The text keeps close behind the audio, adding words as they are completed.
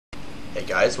Hey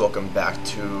guys, welcome back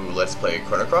to Let's Play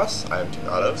Chrono. I'm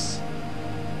Donatos.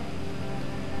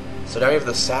 So now we have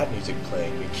the sad music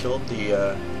playing. We killed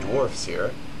the dwarves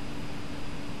here.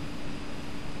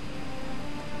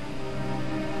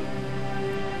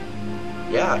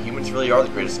 Yeah, humans really are the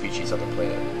greatest species on the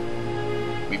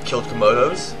planet. We've killed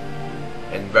komodos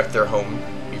and wrecked their home.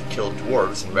 We've killed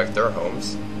dwarves and wrecked their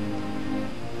homes.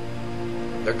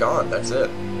 They're gone, that's it.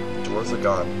 Dwarves are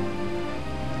gone.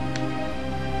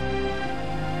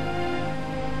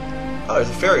 Oh, there's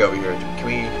a fairy over here. Can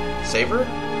we save her?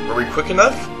 Were we quick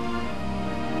enough?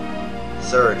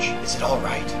 Serge, is it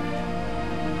alright?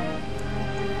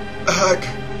 Ag,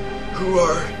 who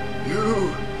are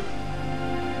you?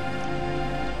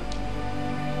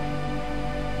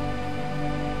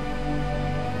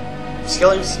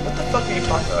 Skelly's... What the fuck are you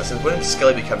talking about? It says, when did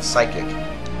Skelly become psychic?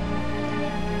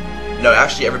 No,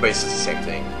 actually everybody says the same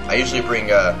thing. I usually bring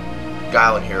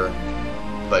Guile in here,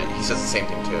 but he says the same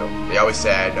thing too. They always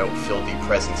say I don't feel the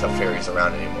presence of fairies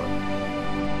around anymore.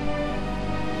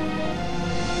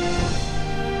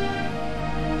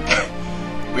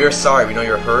 We are sorry, we know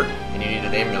you're hurt and you need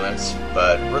an ambulance,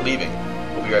 but we're leaving.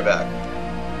 We'll be right back.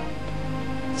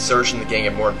 Serge and the gang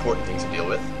have more important things to deal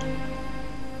with.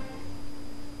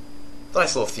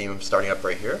 Nice little theme starting up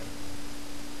right here.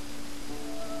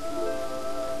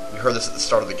 We heard this at the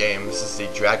start of the game. This is the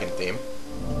dragon theme.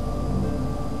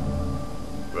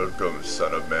 Welcome,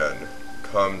 son of man.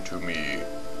 Come to me.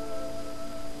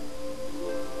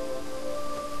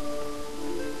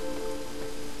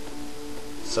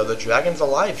 So the dragon's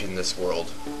alive in this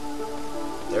world.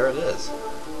 There it is.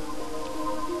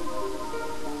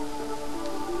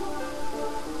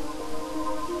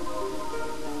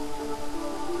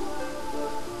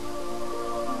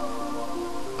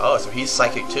 Oh, so he's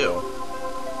psychic too.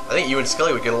 I think you and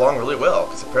Skelly would get along really well,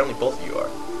 because apparently both of you are.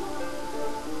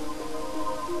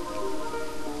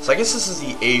 So I guess this is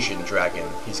the Asian dragon.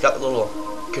 He's got the little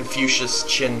Confucius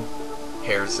chin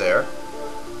hairs there,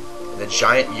 and the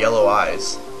giant yellow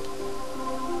eyes.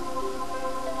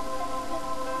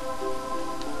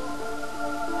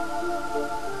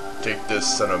 Take this,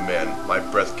 son of man. My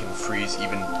breath can freeze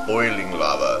even boiling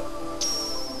lava.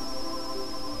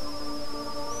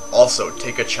 Also,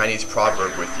 take a Chinese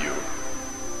proverb with you.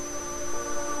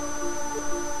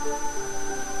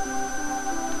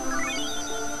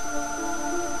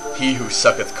 He who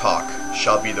sucketh cock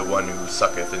shall be the one who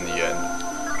sucketh in the end.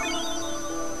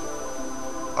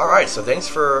 Alright, so thanks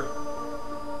for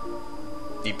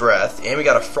the breath. And we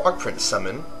got a frog print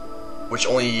summon, which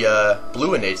only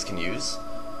blue innates can use.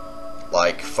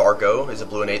 Like Fargo is a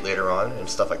blue innate later on, and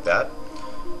stuff like that.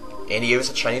 And he gave us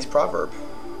a Chinese proverb.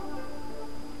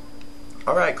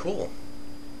 Alright, cool.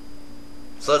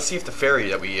 So let's see if the fairy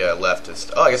that we left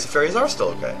is... Oh, I guess the fairies are still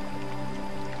okay.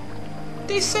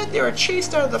 They said they were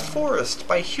chased out of the forest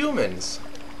by humans.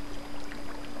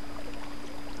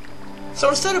 So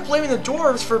instead of blaming the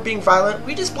dwarves for being violent,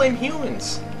 we just blame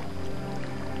humans.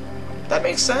 That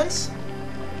makes sense?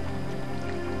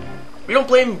 We don't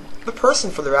blame the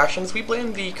person for their actions, we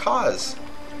blame the cause.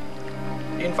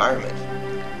 The environment.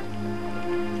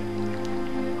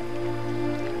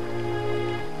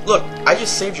 Look, I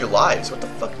just saved your lives. What the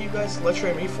fuck are you guys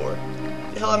lecturing me for?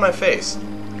 Get the hell out of my face.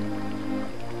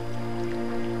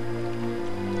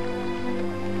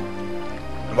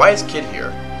 And why is Kid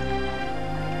here?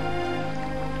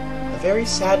 A very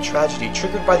sad tragedy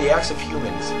triggered by the acts of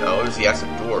humans. No, it was the acts of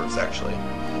dwarves, actually.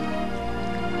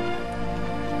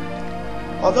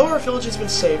 Although our village has been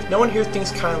saved, no one here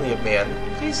thinks kindly of man.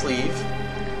 Please leave.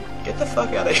 Get the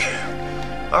fuck out of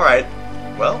here. Alright.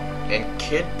 Well, and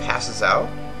Kid passes out.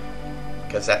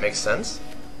 Because that makes sense.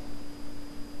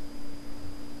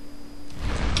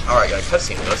 Alright, got a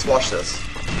cutscene. Let's watch this.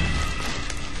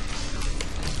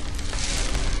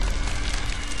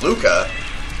 Luca?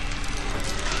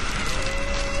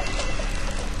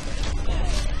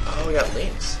 Oh, we got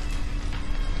Lynx.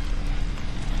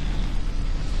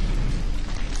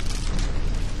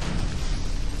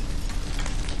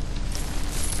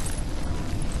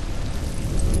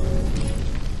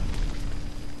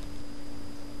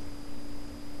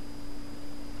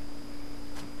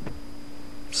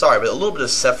 Sorry, but a little bit of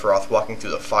Sephiroth walking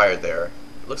through the fire there.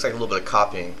 It looks like a little bit of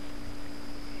copying.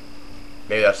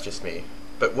 Maybe that's just me.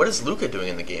 But what is Luca doing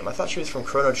in the game? I thought she was from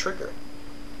Chrono Trigger.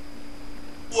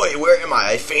 Oi, where am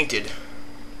I? I fainted.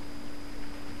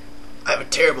 I have a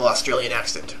terrible Australian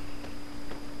accent.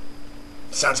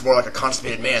 Sounds more like a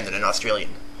constipated man than an Australian.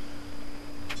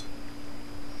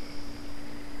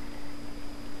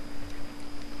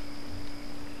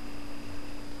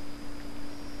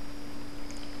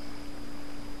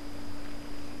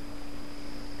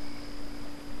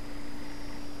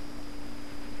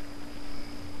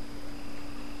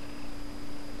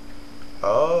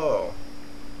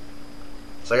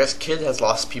 So I guess Kid has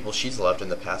lost people she's loved in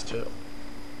the past too.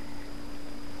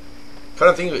 Kind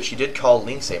of think of it, she did call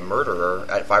Lynx a murderer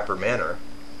at Viper Manor.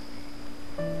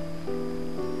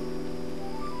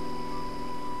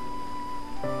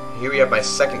 Here we have my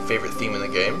second favorite theme in the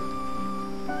game.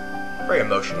 Very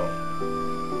emotional.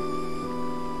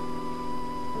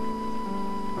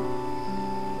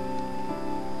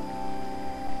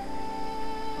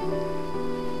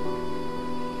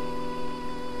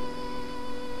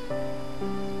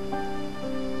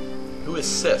 Who is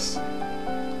Sis?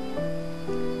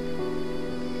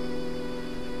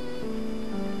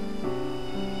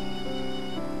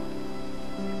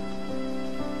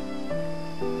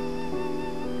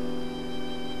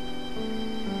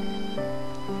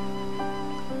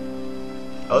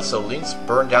 Oh, so Lynx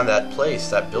burned down that place,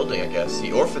 that building, I guess.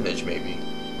 The orphanage, maybe.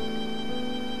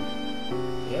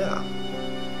 Yeah.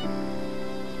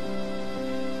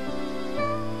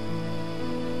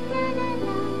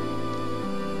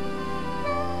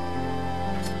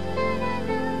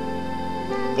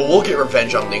 But we'll get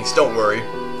revenge on Lynx, don't worry.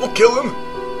 We'll kill him!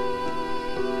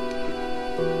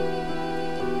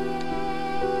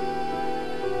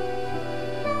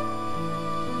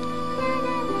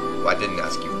 Well, I didn't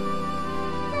ask you.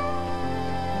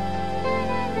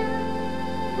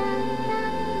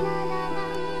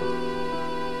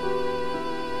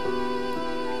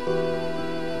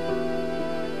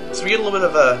 So we get a little bit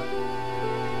of a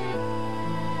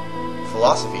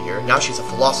philosophy here. Now she's a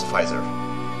philosophizer.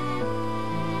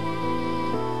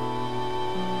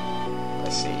 I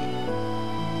see.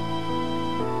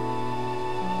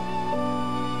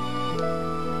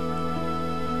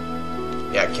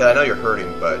 Yeah, kid, I know you're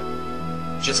hurting, but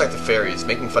just like the fairies,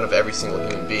 making fun of every single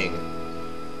human being,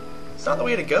 it's not the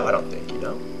way to go, I don't think, you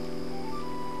know?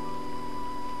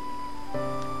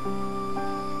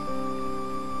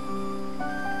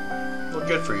 Well,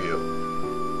 good for you.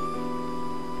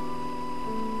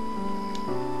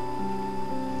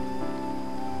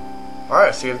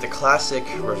 Alright, so we have the classic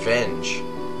revenge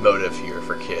motive here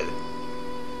for Kid.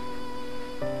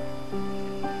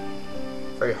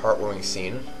 Very heartwarming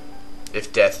scene.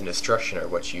 If death and destruction are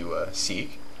what you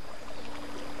seek.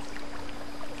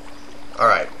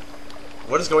 Alright.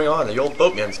 What is going on? The old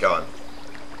boatman's gone.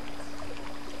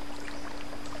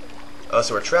 Oh,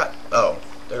 so we're trapped. Oh,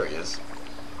 there he is.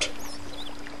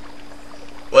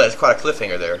 Well, it's quite a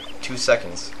cliffhanger there. 2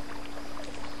 seconds.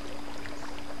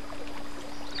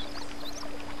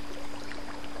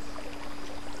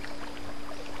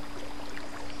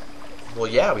 Well,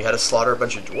 yeah, we had to slaughter a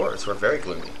bunch of dwarves. We're very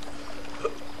gloomy.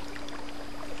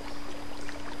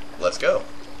 Let's go.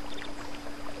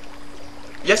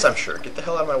 Yes, I'm sure. Get the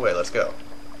hell out of my way. Let's go.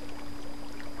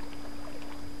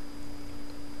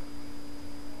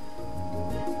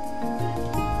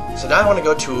 So now I want to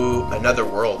go to another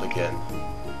world again.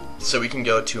 So we can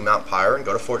go to Mount Pyre and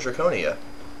go to Fort Draconia.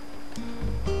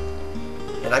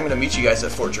 And I'm going to meet you guys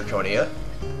at Fort Draconia.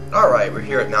 Alright, we're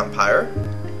here at Mount Pyre.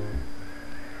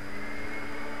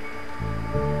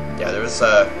 Yeah,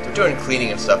 they're doing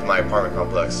cleaning and stuff in my apartment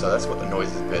complex, so that's what the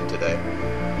noise has been today.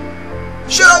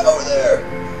 Shut up over there!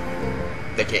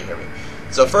 They can't hear me.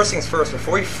 So first things first,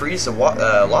 before we freeze the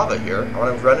lava here, I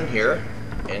want to run in here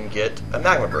and get a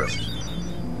magma burst.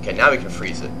 Okay, now we can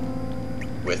freeze it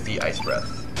with the ice breath.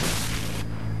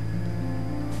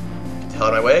 Get the hell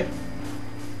out of my way.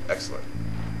 Excellent.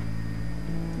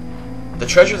 The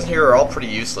treasures in here are all pretty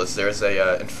useless. There's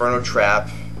a inferno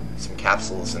trap, some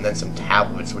capsules, and then some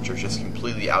tablets, which are just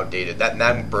completely outdated. That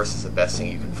magma burst is the best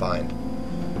thing you can find.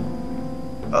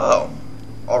 Oh,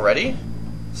 already?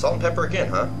 Salt and pepper again,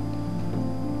 huh?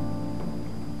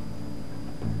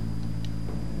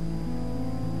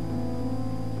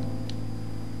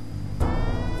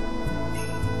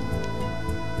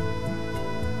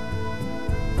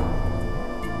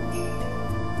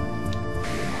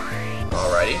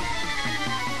 Alrighty.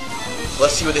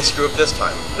 Let's see what they screw up this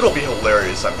time. It'll be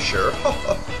hilarious, I'm sure.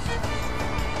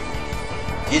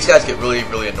 These guys get really,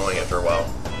 really annoying after a while.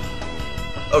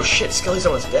 Oh shit, Skelly's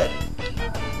almost dead.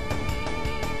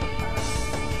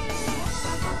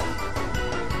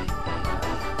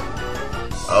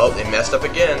 Oh, they messed up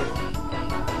again.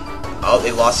 Oh,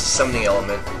 they lost the summoning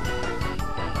element.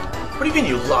 What do you mean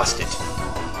you lost it?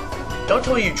 Don't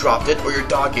tell me you dropped it, or your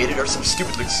dog ate it, or some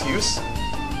stupid excuse.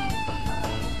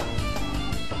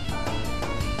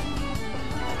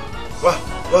 Wah,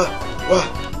 wah, wah,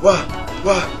 wah,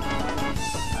 wah.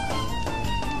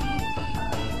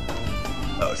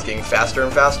 Oh, it's getting faster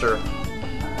and faster.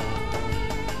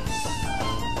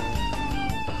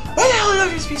 Why the hell did I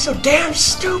just be so damn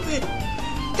stupid?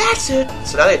 That's it!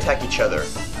 So now they attack each other.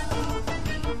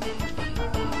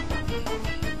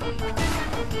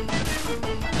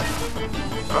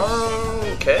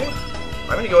 Okay.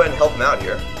 I'm gonna go ahead and help him out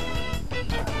here.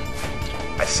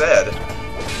 I said.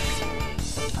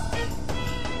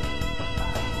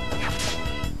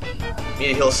 Need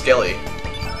to heal Skelly.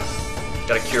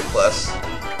 Got a Cure Plus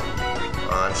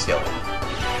on Skelly.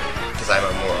 Because I'm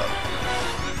a moron.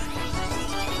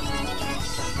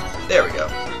 There we go.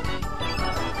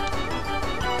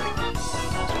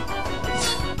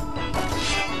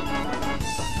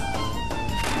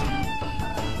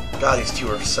 God, these two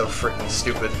are so freaking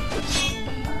stupid.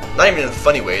 Not even in a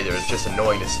funny way, they're just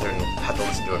annoying to sit there and have to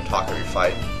listen to him talk every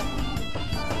fight.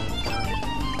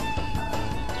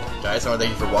 Guys, I want to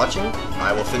thank you for watching.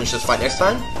 I will finish this fight next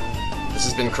time. This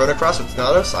has been Chrono with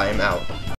Donatos. I am out.